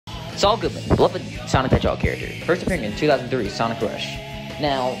Saul Goodman, beloved Sonic the Hedgehog character, first appearing in 2003 Sonic Rush.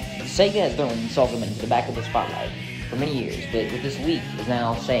 Now, Sega has thrown Saul Goodman into the back of the spotlight for many years, but with this leak is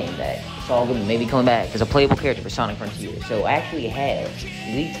now saying that Saul Goodman may be coming back as a playable character for Sonic Frontier. So I actually have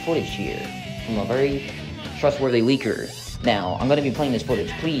leaked footage here from a very trustworthy leaker. Now, I'm going to be playing this footage.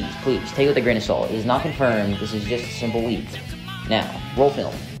 Please take it with a grain of salt. It is not confirmed. This is just a simple leak. Now, roll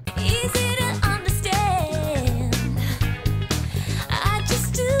film.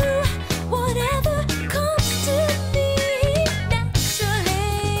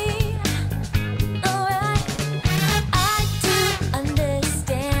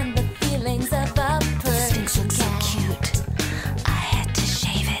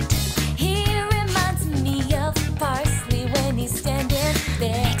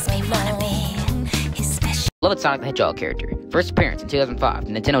 Beloved Sonic the Hedgehog character. First appearance in 2005,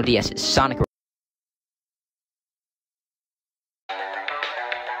 the Nintendo DS's Sonic.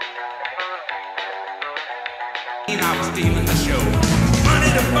 I was stealing the show.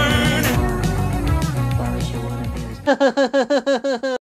 Money to burn.